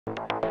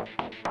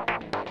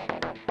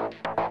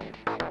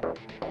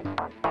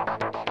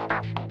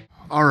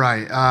All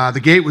right. The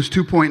gate was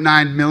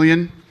 2.9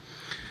 million.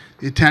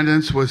 The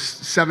attendance was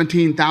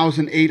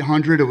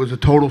 17,800. It was a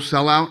total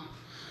sellout.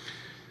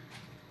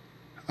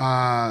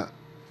 The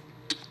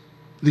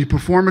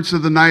performance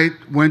of the night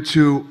went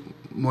to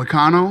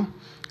Moicano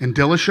and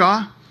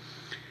Dillashaw,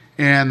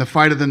 and the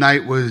fight of the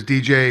night was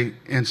DJ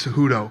and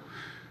Cejudo.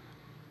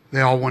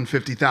 They all won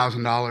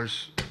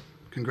 $50,000.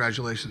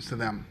 Congratulations to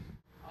them.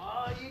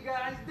 Oh, you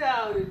guys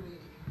doubted me.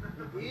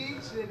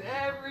 Each and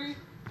every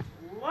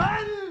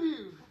one of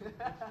you.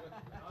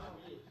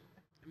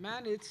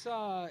 Man, it's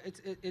a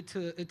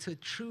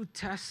true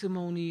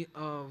testimony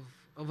of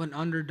an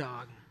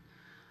underdog.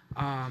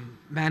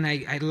 Man,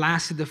 I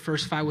lasted the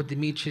first fight with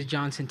Demetrius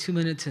Johnson 2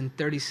 minutes and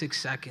 36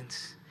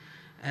 seconds.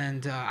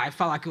 And I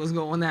felt like it was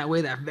going that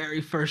way that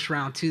very first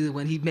round too.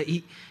 When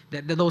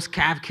those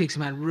calf kicks,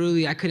 man,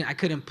 really I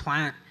couldn't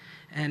plant,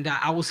 and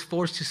I was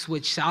forced to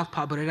switch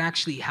southpaw, but it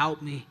actually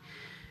helped me.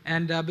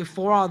 And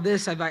before all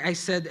this, I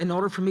said in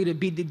order for me to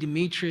beat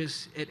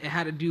Demetrius, it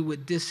had to do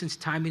with distance,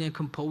 timing, and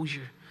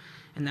composure.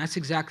 And that's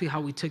exactly how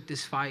we took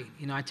this fight.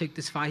 You know, I took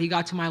this fight. He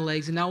got to my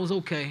legs, and that was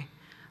okay.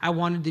 I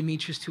wanted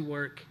Demetrius to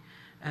work,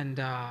 and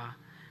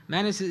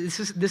man, this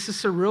is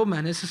surreal,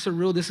 man. This is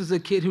surreal. This is a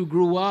kid who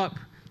grew up.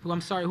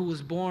 Who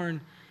was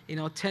born,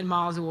 10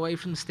 miles away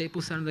from the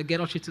Staples Center, the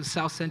ghetto streets of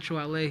South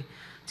Central LA,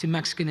 to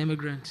Mexican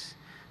immigrants,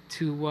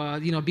 to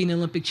being an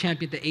Olympic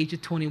champion at the age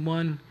of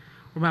 21,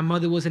 where my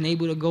mother wasn't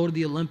able to go to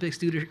the Olympics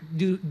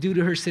due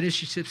to her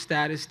citizenship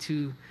status,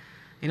 to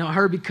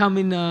her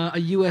becoming a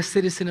U.S.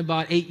 citizen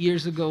about 8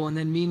 years ago, and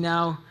then me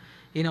now,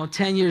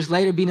 10 years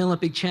later being an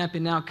Olympic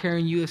champion, now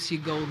carrying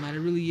UFC gold. Man, it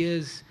really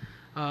is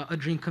a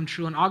dream come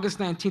true. On August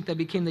 19th, I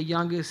became the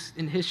youngest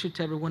in history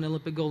to ever win an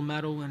Olympic gold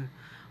medal, and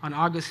on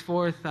August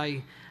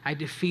 4th, I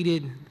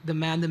defeated the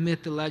man, the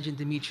myth, the legend,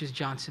 Demetrius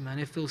Johnson, man.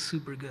 It feels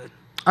super good.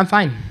 I'm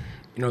fine.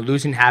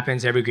 Losing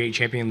happens. Every great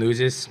champion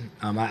loses.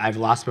 I've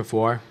lost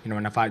before.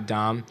 when I fought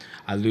Dom,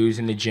 I lose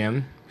in the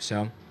gym.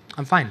 So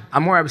I'm fine.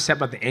 I'm more upset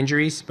about the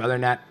injuries, but other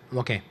than that, I'm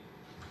okay.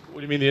 What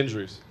do you mean the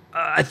injuries?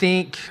 I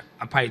think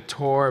I probably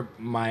tore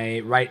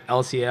my right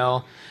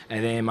LCL,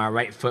 and then my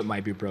right foot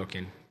might be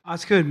broken.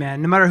 That's good,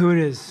 man. No matter who it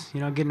is,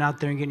 getting out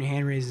there and getting your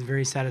hand raised is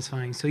very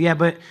satisfying. So yeah,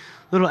 but a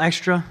little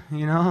extra, a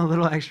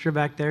little extra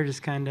back there,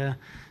 just kind of,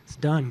 it's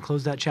done.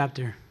 Close that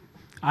chapter.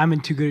 I'm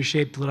in too good a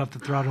shape to let off the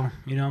throttle.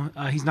 He's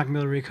not gonna be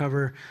able to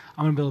recover.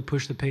 I'm gonna be able to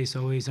push the pace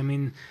always. I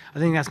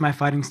think that's my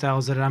fighting style,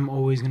 is that I'm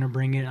always gonna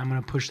bring it. I'm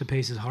gonna push the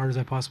pace as hard as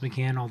I possibly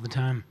can all the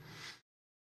time.